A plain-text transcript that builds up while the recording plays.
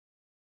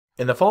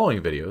In the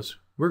following videos,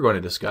 we're going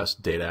to discuss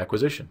data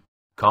acquisition,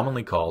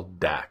 commonly called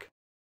DAQ.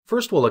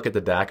 First, we'll look at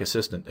the DAQ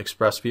Assistant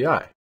Express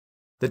VI.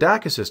 The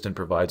DAQ Assistant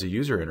provides a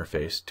user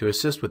interface to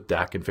assist with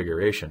DAQ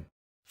configuration.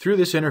 Through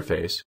this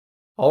interface,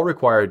 all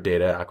required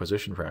data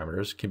acquisition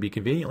parameters can be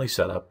conveniently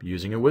set up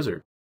using a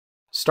wizard.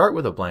 Start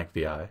with a blank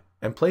VI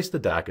and place the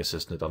DAQ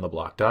Assistant on the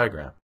block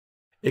diagram.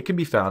 It can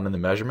be found in the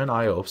Measurement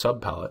I/O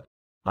subpalette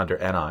under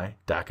NI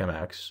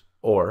DAQ-MX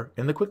or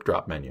in the Quick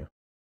Drop menu.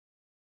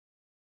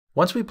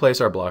 Once we place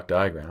our block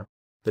diagram,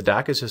 the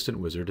DAQ Assistant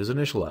wizard is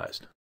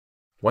initialized.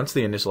 Once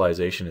the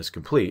initialization is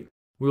complete,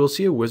 we will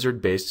see a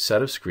wizard-based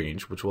set of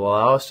screens which will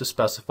allow us to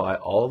specify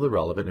all of the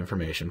relevant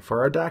information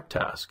for our DAQ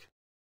task.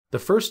 The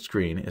first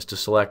screen is to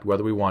select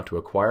whether we want to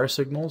acquire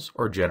signals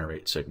or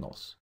generate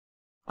signals.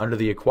 Under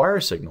the Acquire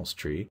Signals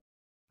tree,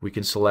 we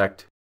can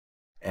select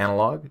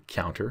analog,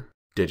 counter,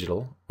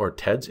 digital, or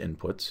TEDS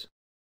inputs.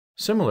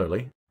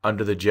 Similarly,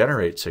 under the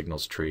Generate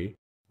Signals tree,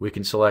 we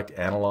can select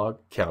analog,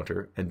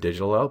 counter, and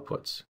digital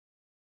outputs.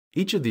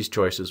 Each of these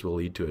choices will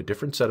lead to a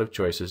different set of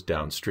choices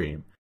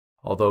downstream,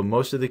 although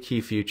most of the key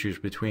features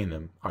between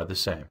them are the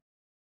same.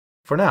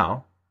 For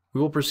now, we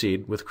will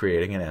proceed with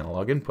creating an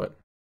analog input.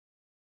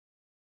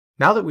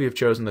 Now that we have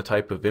chosen the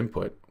type of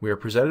input, we are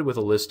presented with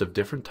a list of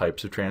different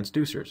types of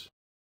transducers.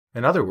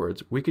 In other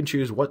words, we can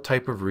choose what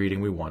type of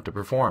reading we want to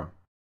perform.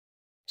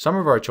 Some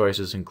of our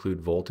choices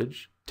include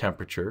voltage,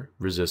 temperature,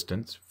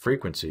 resistance,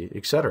 frequency,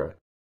 etc.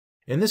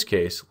 In this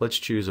case, let's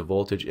choose a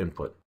voltage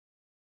input.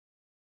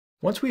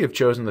 Once we have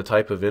chosen the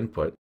type of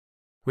input,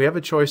 we have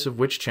a choice of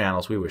which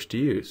channels we wish to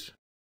use.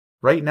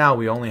 Right now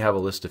we only have a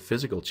list of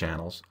physical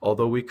channels,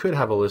 although we could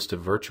have a list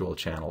of virtual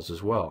channels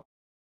as well.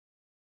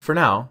 For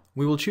now,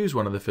 we will choose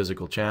one of the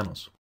physical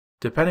channels.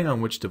 Depending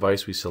on which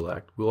device we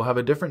select, we will have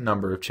a different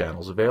number of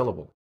channels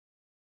available.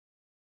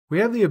 We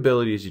have the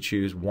ability to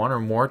choose one or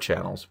more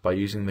channels by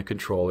using the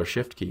Control or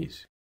Shift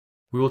keys.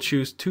 We will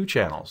choose 2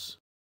 channels.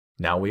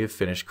 Now we have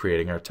finished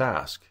creating our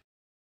task.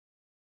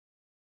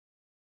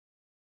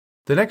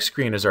 The next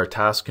screen is our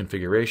task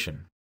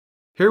configuration.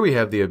 Here we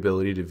have the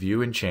ability to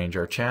view and change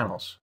our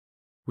channels.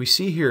 We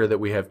see here that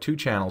we have 2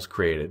 channels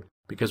created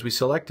because we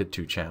selected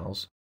 2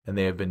 channels and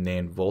they have been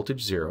named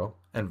Voltage 0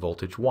 and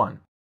Voltage 1.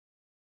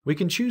 We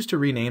can choose to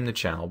rename the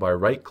channel by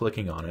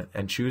right-clicking on it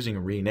and choosing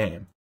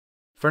Rename.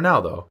 For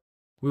now though,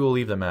 we will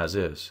leave them as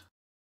is.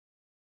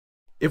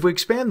 If we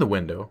expand the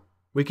window,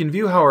 we can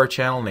view how our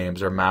channel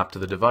names are mapped to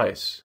the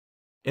device.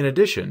 In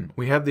addition,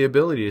 we have the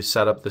ability to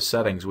set up the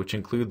settings which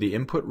include the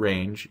input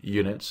range,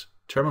 units,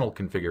 terminal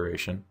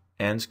configuration,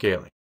 and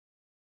scaling.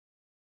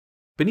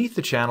 Beneath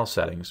the channel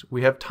settings,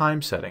 we have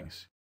time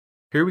settings.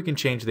 Here we can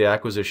change the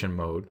acquisition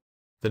mode,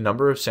 the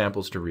number of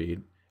samples to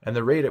read, and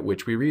the rate at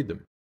which we read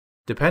them.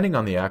 Depending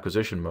on the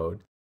acquisition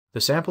mode,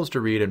 the samples to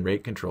read and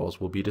rate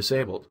controls will be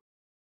disabled.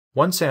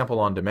 One sample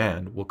on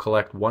demand will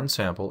collect one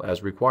sample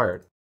as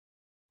required.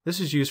 This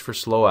is used for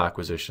slow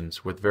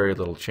acquisitions with very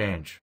little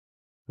change.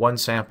 One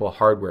sample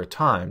hardware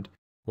timed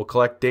will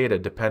collect data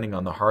depending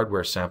on the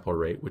hardware sample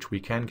rate which we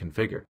can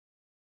configure.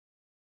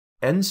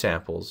 N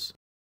samples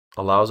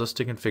allows us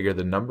to configure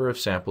the number of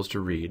samples to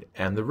read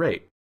and the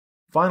rate.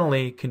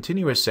 Finally,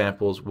 continuous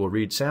samples will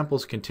read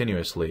samples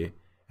continuously,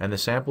 and the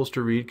samples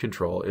to read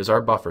control is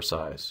our buffer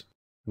size.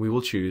 We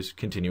will choose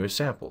continuous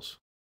samples.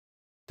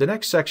 The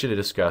next section to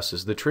discuss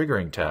is the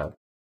Triggering tab.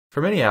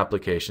 For many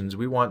applications,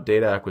 we want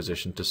data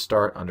acquisition to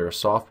start under a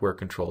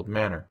software-controlled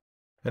manner.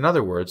 In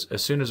other words,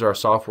 as soon as our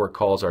software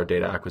calls our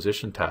data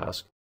acquisition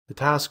task, the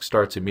task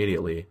starts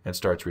immediately and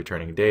starts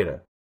returning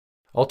data.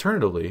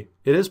 Alternatively,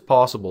 it is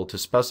possible to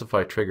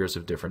specify triggers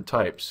of different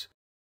types.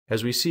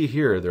 As we see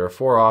here, there are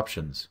 4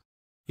 options,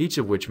 each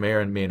of which may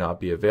or may not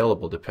be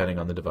available depending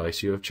on the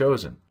device you have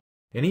chosen.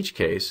 In each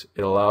case,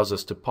 it allows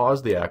us to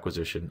pause the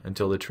acquisition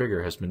until the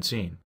trigger has been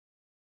seen.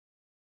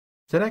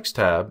 The next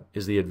tab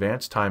is the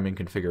Advanced Timing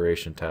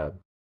Configuration tab.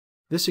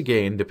 This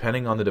again,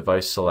 depending on the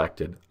device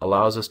selected,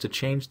 allows us to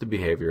change the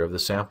behavior of the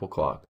sample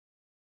clock.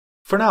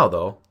 For now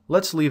though,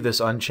 let's leave this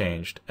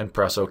unchanged and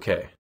press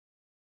OK.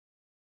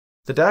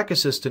 The DAQ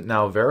Assistant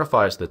now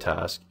verifies the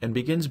task and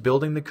begins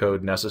building the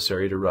code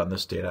necessary to run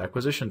this data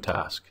acquisition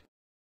task.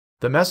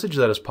 The message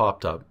that has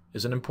popped up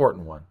is an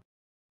important one.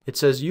 It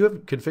says you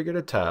have configured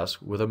a task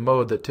with a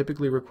mode that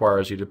typically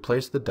requires you to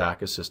place the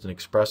DAQ Assistant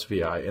Express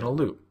VI in a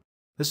loop.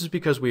 This is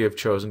because we have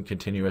chosen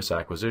continuous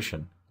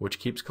acquisition, which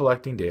keeps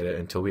collecting data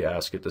until we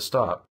ask it to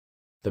stop.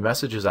 The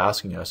message is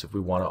asking us if we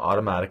want to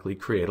automatically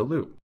create a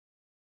loop.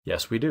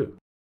 Yes, we do.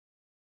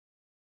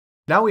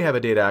 Now we have a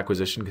data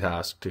acquisition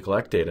task to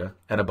collect data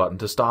and a button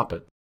to stop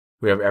it.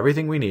 We have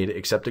everything we need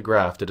except a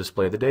graph to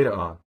display the data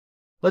on.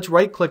 Let's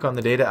right-click on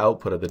the data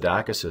output of the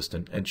DAQ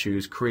Assistant and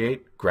choose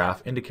Create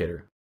Graph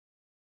Indicator.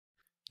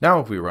 Now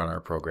if we run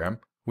our program,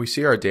 we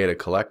see our data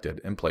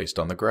collected and placed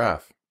on the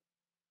graph.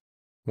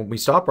 When we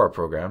stop our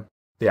program,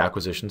 the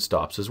acquisition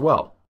stops as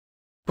well.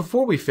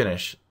 Before we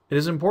finish, it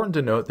is important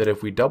to note that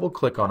if we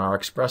double-click on our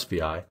Express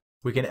VI,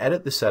 we can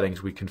edit the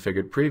settings we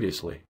configured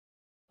previously.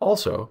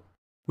 Also,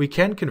 We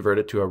can convert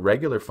it to a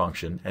regular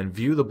function and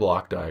view the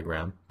block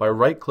diagram by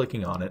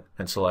right-clicking on it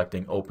and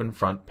selecting Open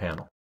Front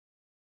Panel.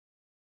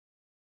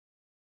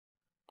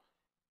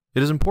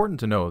 It is important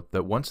to note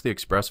that once the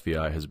Express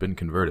VI has been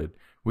converted,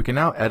 we can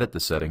now edit the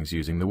settings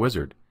using the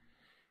wizard.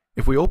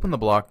 If we open the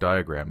block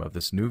diagram of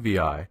this new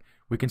VI,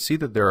 we can see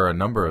that there are a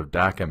number of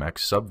DAQ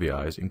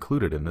sub-VIs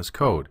included in this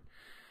code.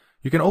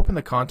 You can open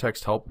the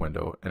Context Help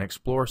window and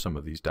explore some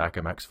of these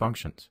DAQ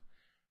functions.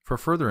 For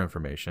further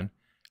information,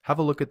 have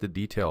a look at the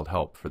detailed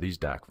help for these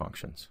DAQ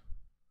functions.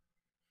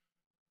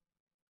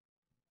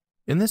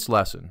 In this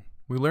lesson,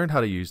 we learned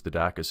how to use the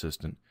DAQ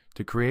Assistant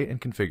to create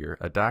and configure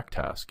a DAQ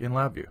task in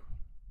LabVIEW.